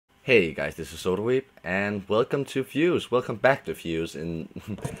Hey guys, this is sodaweep, and welcome to Fuse. Welcome back to Fuse. In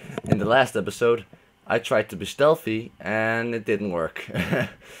the last episode, I tried to be stealthy, and it didn't work.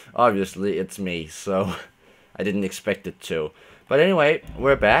 Obviously, it's me, so I didn't expect it to. But anyway,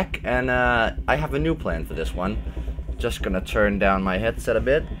 we're back, and I have a new plan for this one. Just gonna turn down my headset a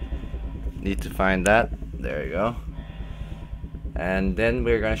bit. Need to find that. There you go. And then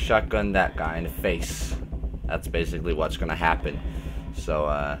we're gonna shotgun that guy in the face. That's basically what's gonna happen.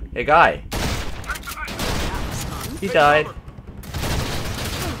 So, hey guy! He died.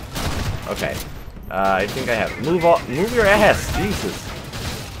 Okay. I think I have. Move your ass! Jesus!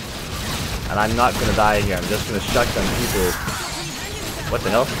 And I'm not gonna die here, I'm just gonna shotgun people. What the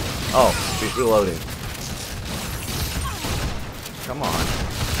hell? Oh, she's reloading. Come on.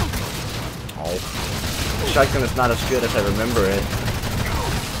 Oh. The shotgun is not as good as I remember it.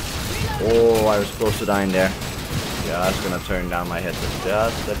 Oh, I was close to dying there. Just gonna turn down my headset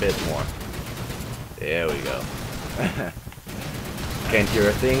just a bit more. There we go. Can't hear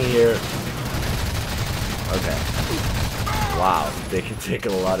a thing here. Okay. Wow, they can take a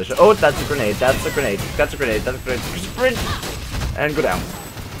lot of shots. Oh, that's a grenade. That's a grenade. That's a grenade. That's a grenade. Sprint and go down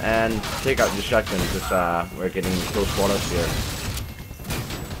and take out the shotgun because we're getting close quarters here.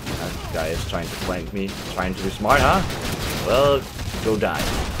 That guy is trying to flank me. Trying to be smart, huh? Well, go die.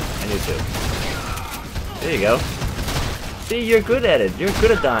 And you too. There you go. See, you're good at it. You're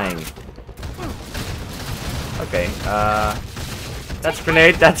good at dying. Okay, that's a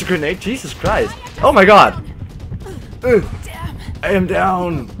grenade. That's a grenade. Jesus Christ. Oh my god. I am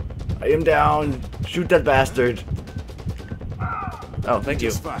down. I am down. Shoot that bastard. Oh, thank you.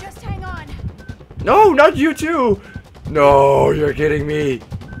 Just hang on. No, not you too. No, you're kidding me.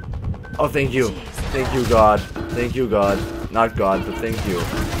 Oh, thank you. Thank you, God. Thank you, God. Not God, but thank you.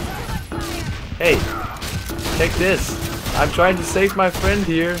 Hey, take this. I'm trying to save my friend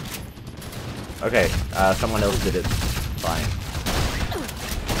here. Okay, someone else did it. Fine.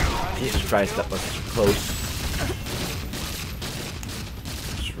 Jesus Christ, that was close.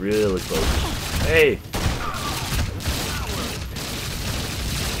 It's really close. Hey!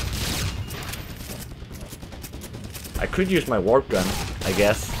 I could use my warp gun, I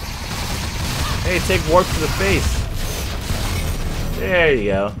guess. Hey, take warp to the face. There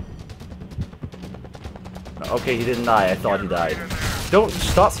you go. Okay, he didn't die. I thought he died. Don't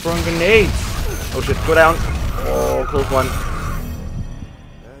stop throwing grenades! Oh shit, go down. Oh, close one.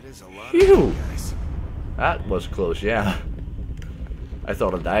 Phew! That was close, yeah. I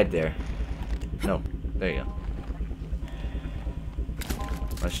thought I died there. No, there you go.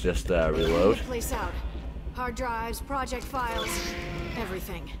 Let's just reload. Place out. Hard drives, project files,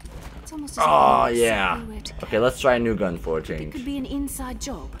 everything. It's almost Oh yeah. Okay, let's try a new gun for a change. It could be an inside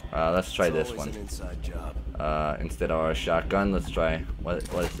job. Let's try this one. An inside job. Instead of our shotgun, let's try what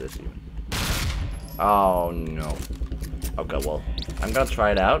is this even? Oh no. Okay, well, I'm gonna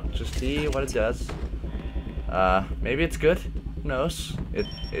try it out, just see what it does. Maybe it's good. Who knows?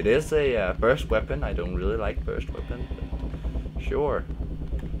 It is a burst weapon. I don't really like burst weapons, but sure.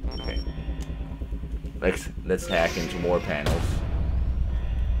 Okay. Let's hack into more panels.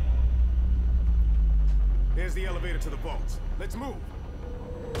 There's the elevator to the vaults. Let's move.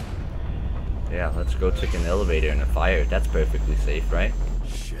 Yeah, let's go take an elevator and a fire. That's perfectly safe, right?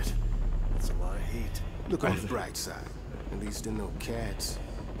 Shit. That's a lot of heat. Look on the bright side. At least there are no cats.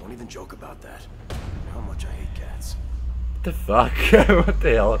 Don't even joke about that. How much I hate cats. What the fuck? What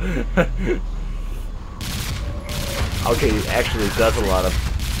the hell? Okay, it actually does a lot of...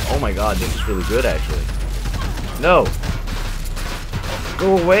 Oh my god, this is really good actually. No!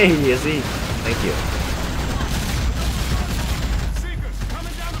 Go away, Izzy! Thank you.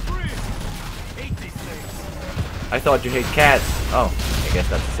 I thought you hate cats. Oh, I guess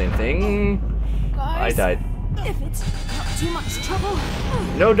that's the same thing. Guys, I died. If it's not too much trouble.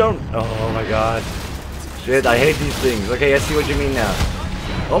 No, don't. Oh my god. Shit, I hate these things. Okay, I see what you mean now.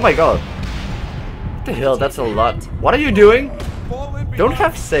 Oh my god. What the hell? That's a lot. What are you doing? Don't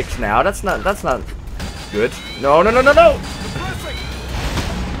have sex now. That's not good. No, no, no, no, no.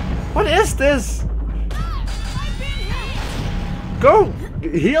 What is this? Go!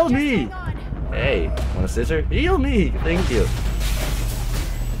 Heal me! Hey, want a scissor? Heal me! Thank you.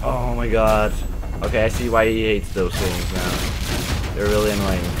 Oh my god. Okay, I see why he hates those things now. They're really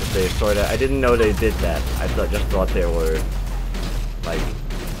annoying because they sorta... I didn't know they did that. I just thought they were like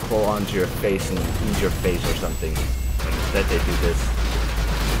pull onto your face and eat your face or something. Instead they do this.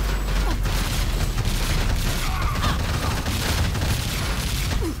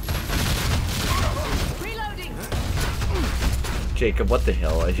 Reloading. Jacob, what the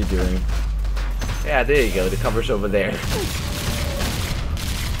hell are you doing? Yeah, there you go. The cover's over there.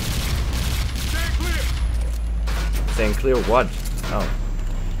 anything. Clear what? Oh.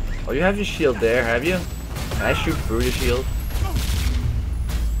 Oh, you have your shield there, have you? Can I shoot through the shield?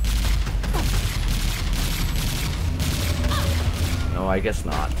 No, I guess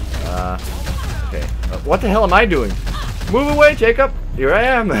not. Okay. What the hell am I doing? Move away, Jacob! Here I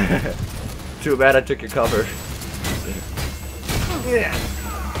am! Too bad I took your cover. Yeah.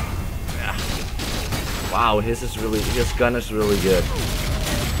 Wow, his gun is really good.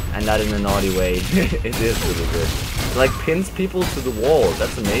 And not in a naughty way. It is really good. It like pins people to the wall.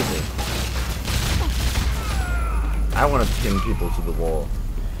 That's amazing. I want to pin people to the wall.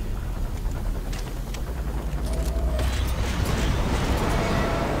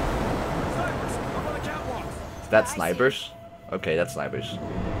 That's snipers? Okay, that's snipers.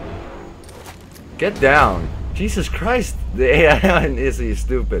 Get down! Jesus Christ! The AI on Izzy is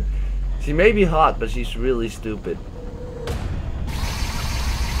stupid. She may be hot, but she's really stupid.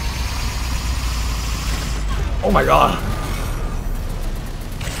 Oh my god!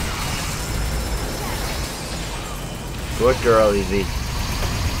 Good girl, Izzy.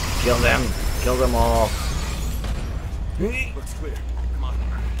 Kill them! Kill them all! Looks clear. Come on.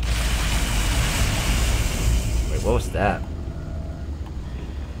 Wait, what was that?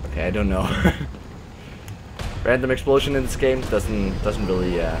 Okay, I don't know. Random explosion in this game doesn't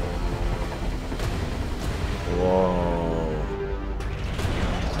really Whoa.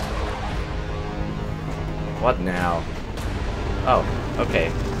 What now? Oh,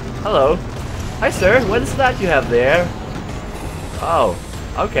 okay. Hello. Hi sir, what is that you have there? Oh,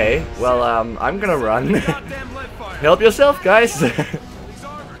 okay. Well, I'm gonna run. Help yourself, guys.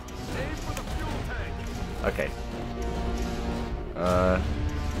 Okay.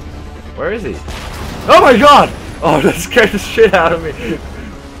 Where is he? Oh my god! Oh, that scared the shit out of me.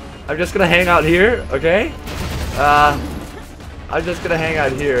 I'm just gonna hang out here, okay? I'm just gonna hang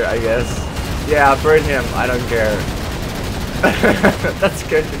out here, I guess. Yeah, burn him. I don't care. That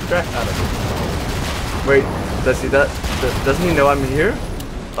scared the crap out of me. Wait, doesn't he know I'm here?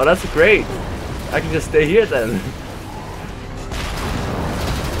 Oh, that's great. I can just stay here then.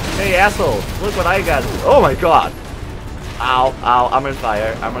 Hey, asshole! Look what I got. Oh my god! Ow, ow! I'm on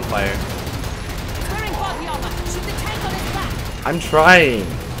fire. I'm on fire. I'm trying.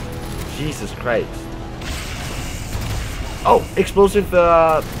 Jesus Christ. Oh, explosive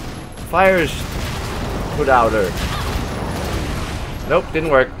fires put out her. Nope, didn't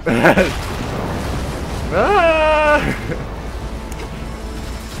work. Ah!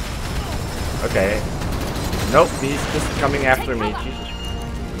 Okay. Nope, he's just coming after me. Jesus.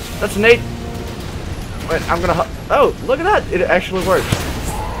 That's an 8. Wait, I'm gonna. Oh, look at that! It actually works.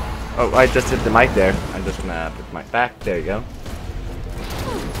 Oh, I just hit the mic there. I'm just gonna put my back. There you go.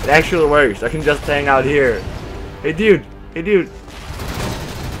 It actually works. I can just hang out here. Hey, dude. Hey, dude.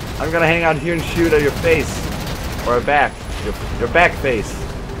 I'm gonna hang out here and shoot at your face or back. Your back face.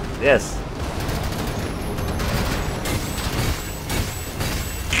 Yes.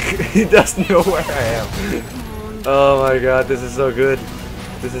 He doesn't know where I am. Oh my god, this is so good.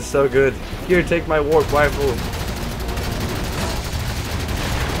 This is so good. Here, take my warp rifle.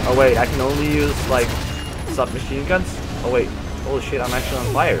 Oh wait, I can only use like submachine guns? Oh wait, holy shit, I'm actually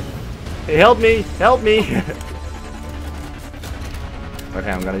on fire. Hey, help me! Help me! Okay,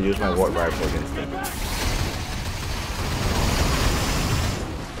 I'm gonna use my warp rifle against him.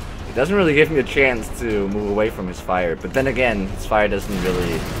 It doesn't really give me a chance to move away from his fire, but then again, his fire doesn't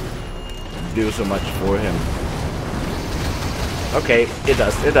really do so much for him. Okay, it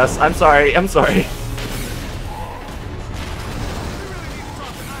does, it does. I'm sorry, I'm sorry.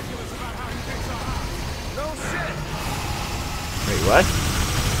 Wait, what?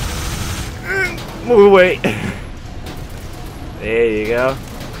 Move away. There you go.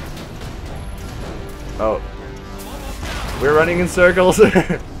 Oh. We're running in circles.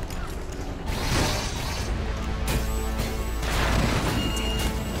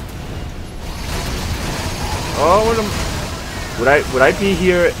 Oh, would I be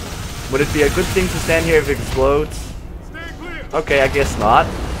here? Would it be a good thing to stand here if it explodes? Okay, I guess not.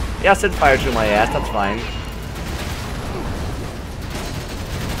 Yeah, set fire to my ass, that's fine.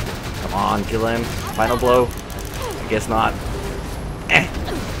 Come on, kill him. Final blow. I guess not. Eh.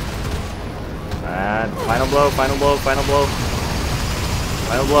 Final blow, final blow, final blow.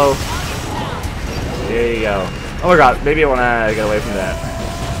 Final blow. There you go. Oh my god, maybe I wanna get away from that.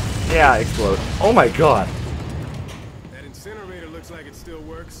 Yeah, explode. Oh my god. That incinerator looks like it still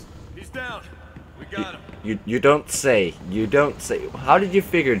works. He's down. We got him. You don't say. You don't say. How did you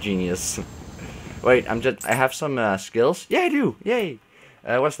figure, genius? Wait, I have some skills. Yeah, I do. Yay.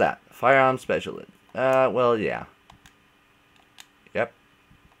 What's that? Firearm specialist. Well, yeah. Yep.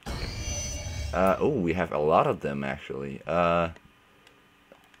 Oh, we have a lot of them actually.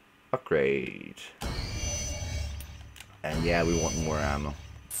 Upgrade. And yeah, we want more ammo.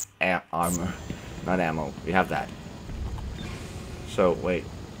 Armor. Not ammo. We have that. So, wait.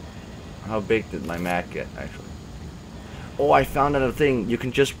 How big did my map get, actually? Oh, I found another thing. You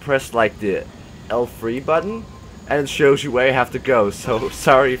can just press, like, the L3 button, and it shows you where you have to go. So,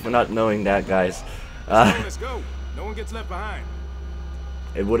 sorry for not knowing that, guys. Let's go. No one gets left behind.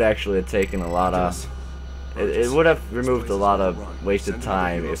 It would actually have taken a lot of... It would have removed a lot of wasted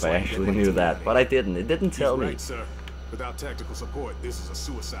time if I actually knew that, but I didn't. It didn't tell me. Right, sir. Without tactical support, this is a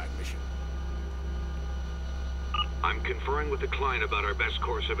suicide mission. I'm conferring with the client about our best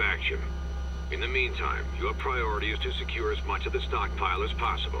course of action. In the meantime, your priority is to secure as much of the stockpile as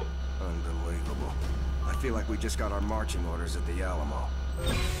possible. Unbelievable. I feel like we just got our marching orders at the Alamo.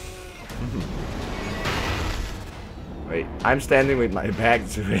 Wait, I'm standing with my back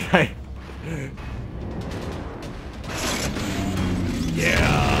to it.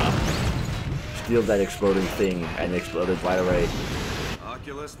 Yeah. Steal that exploding thing and exploded right away.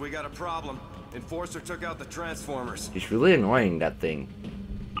 Oculus, we got a problem. Enforcer took out the transformers. He's really annoying, that thing.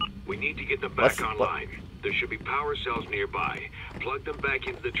 We need to get them back online. There should be power cells nearby. Plug them back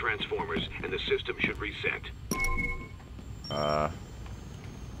into the transformers and the system should reset. I've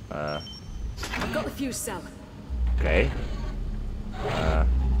got the fuse cell. Okay.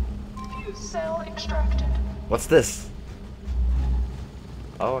 Fuse cell extracted. What's this?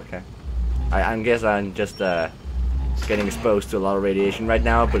 Oh, okay. I guess I'm just getting exposed to a lot of radiation right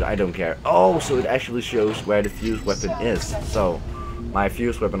now, but I don't care. Oh, so it actually shows where the fuse weapon is. So my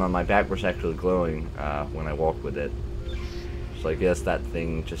fuse weapon on my back was actually glowing when I walked with it. So I guess that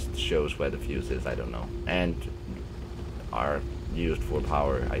thing just shows where the fuse is. I don't know. And are used for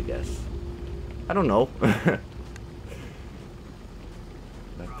power, I guess. I don't know.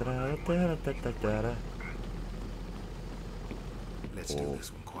 Let's do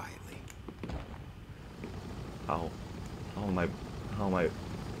this one quietly. How am I?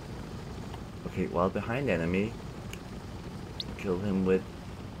 Okay, while behind enemy, kill him with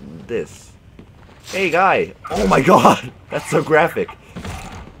this. Hey guy! Oh my god! That's so graphic.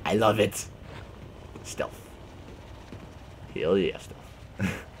 I love it. Stealth. Hell yeah,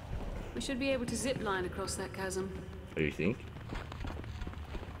 stealth. We should be able to zip line across that chasm. What do you think?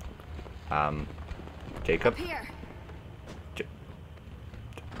 Jacob? Up here.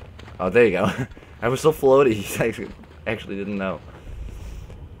 Oh, there you go. I was so floaty, I actually didn't know.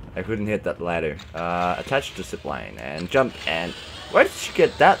 I couldn't hit that ladder. Attach the zip line and jump and... Where did you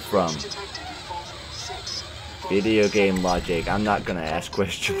get that from? Video game logic. I'm not gonna ask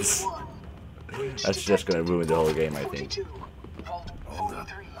questions. That's just gonna ruin the whole game, I think. Hold up.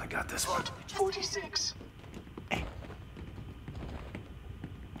 I got this one. 46.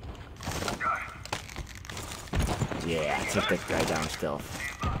 Yeah, I took that guy down stealth.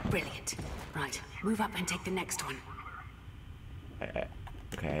 Brilliant. Right, move up and take the next one.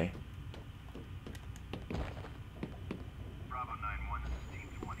 Okay.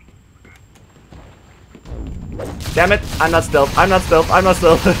 Damn it! I'm not stealth. I'm not stealth. I'm not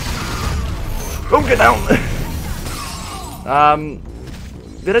stealth. Boom! Get down.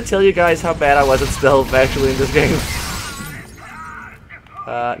 Did I tell you guys how bad I was at stealth actually in this game?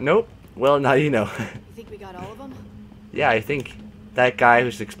 Nope. Well, now you know. You think we got all of them? Yeah, I think that guy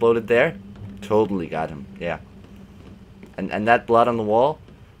who's exploded there, totally got him. Yeah. And that blood on the wall,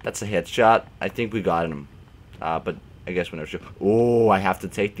 that's a headshot. I think we got him. But I guess whenever. Oh, I have to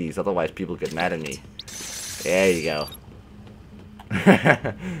take these, otherwise people get mad at me. There you go.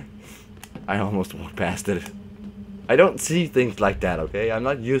 I almost walked past it. I don't see things like that, okay? I'm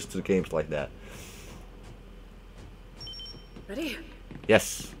not used to games like that. Ready?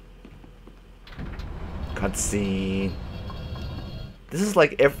 Yes. Cutscene. This is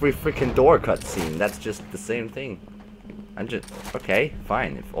like every freaking door cutscene. That's just the same thing. I'm just... Okay,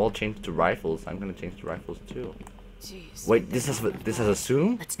 fine. If all change to rifles, I'm gonna change to rifles too. Jeez. Wait, this has a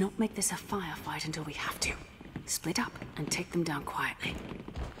zoom? Let's not make this a firefight until we have to. Split up and take them down quietly.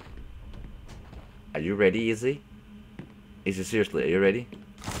 Are you ready, Izzy? Izzy, seriously, are you ready?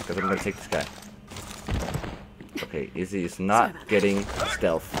 Because I'm gonna take this guy. Okay, Izzy is not getting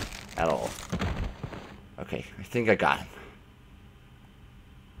stealth at all. Okay, I think I got him.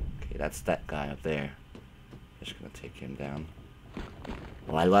 Okay, that's that guy up there. Just gonna take him down.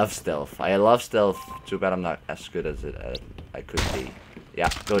 Well, I love stealth. I love stealth. Too bad I'm not as good as I could be. Yeah,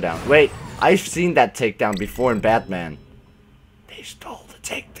 go down. Wait, I've seen that takedown before in Batman. They stole the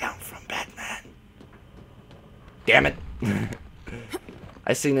takedown from Batman. Damn it.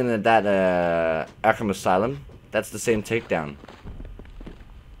 I seen it in that Arkham Asylum. That's the same takedown.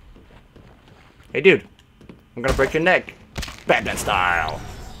 Hey, dude. I'm gonna break your neck. Batman style.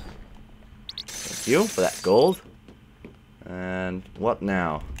 Thank you for that gold. And what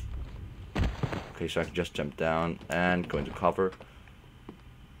now? Okay, so I can just jump down and go into cover.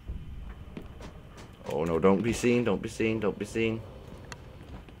 Oh no, don't be seen, don't be seen, don't be seen.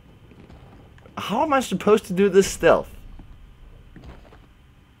 How am I supposed to do this stealth?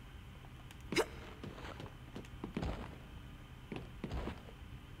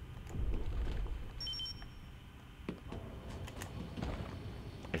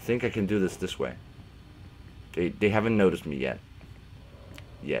 I think I can do this way. They haven't noticed me yet.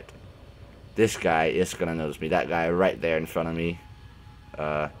 This guy is gonna notice me. That guy right there in front of me.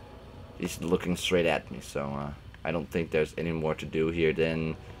 He's looking straight at me. So I don't think there's any more to do here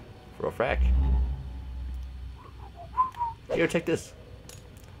than throw a frag. Here, take this.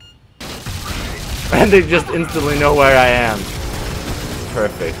 And they just instantly know where I am.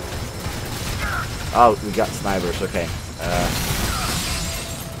 Perfect. Oh, we got snipers. Okay.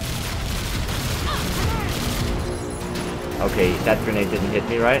 Okay, that grenade didn't hit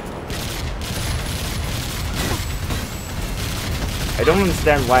me, right? I don't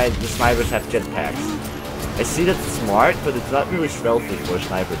understand why the snipers have jetpacks. I see that's smart, but it's not really stealthy for a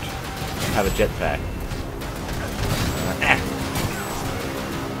sniper to have a jetpack.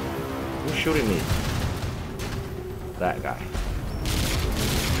 Who's shooting me? That guy.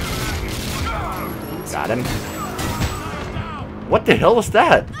 Got him. What the hell was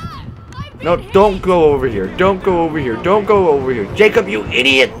that? No, don't go over here. Don't go over here. Don't go over here. Jacob, you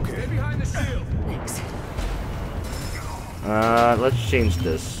idiot! Let's change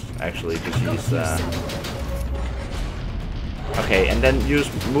this, actually, because he's, okay, and then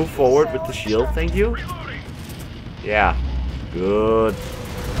move forward with the shield, thank you. Yeah. Good.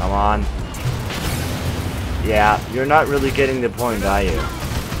 Come on. Yeah, you're not really getting the point, are you?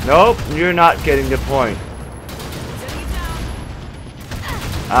 Nope, you're not getting the point.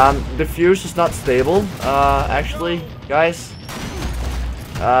 The fuse is not stable, actually, guys.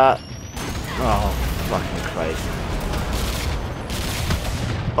 Oh, fucking Christ.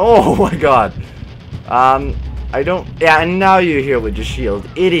 Oh my god. I don't, yeah, and now you're here with your shield,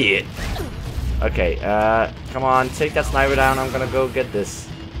 idiot. Okay, come on, take that sniper down, I'm gonna go get this.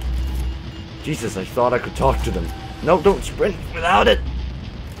 Jesus, I thought I could talk to them. No, don't sprint without it.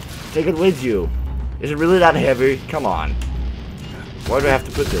 Take it with you. Is it really that heavy? Come on. Why do I have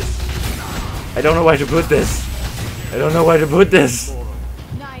to put this? I don't know where to put this. I don't know where to put this.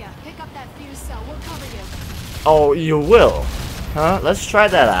 Naya, pick up that fuse cell. We'll cover you. Oh, you will? Huh? Let's try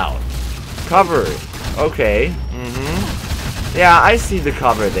that out. Cover. Okay. Yeah, I see the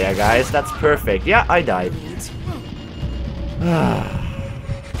cover there, guys. That's perfect. Yeah, I died.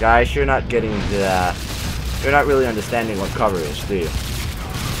 Guys, you're not getting the... You're not really understanding what cover is, do you?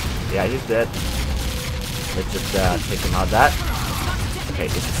 Yeah, he's dead. Let's just take him out that. Okay,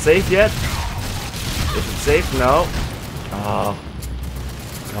 is it safe yet? Is it safe? No. Oh.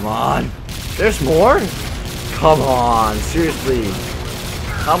 Come on. There's more? Come on. Seriously.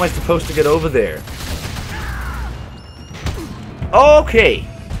 How am I supposed to get over there? Okay.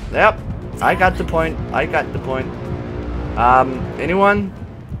 Yep. I got the point. I got the point. Anyone?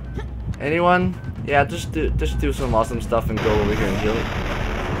 Anyone? Yeah, just do some awesome stuff and go over here and heal it.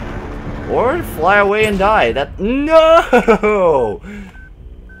 Or fly away and die. That no.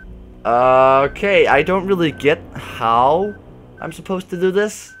 Okay, I don't really get how I'm supposed to do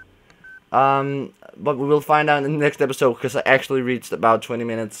this. But we will find out in the next episode because I actually reached about 20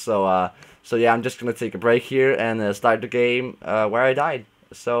 minutes. So yeah, I'm just gonna take a break here and start the game where I died.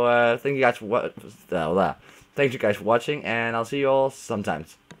 So thank you guys for watching, and I'll see you all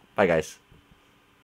sometimes. Bye, guys.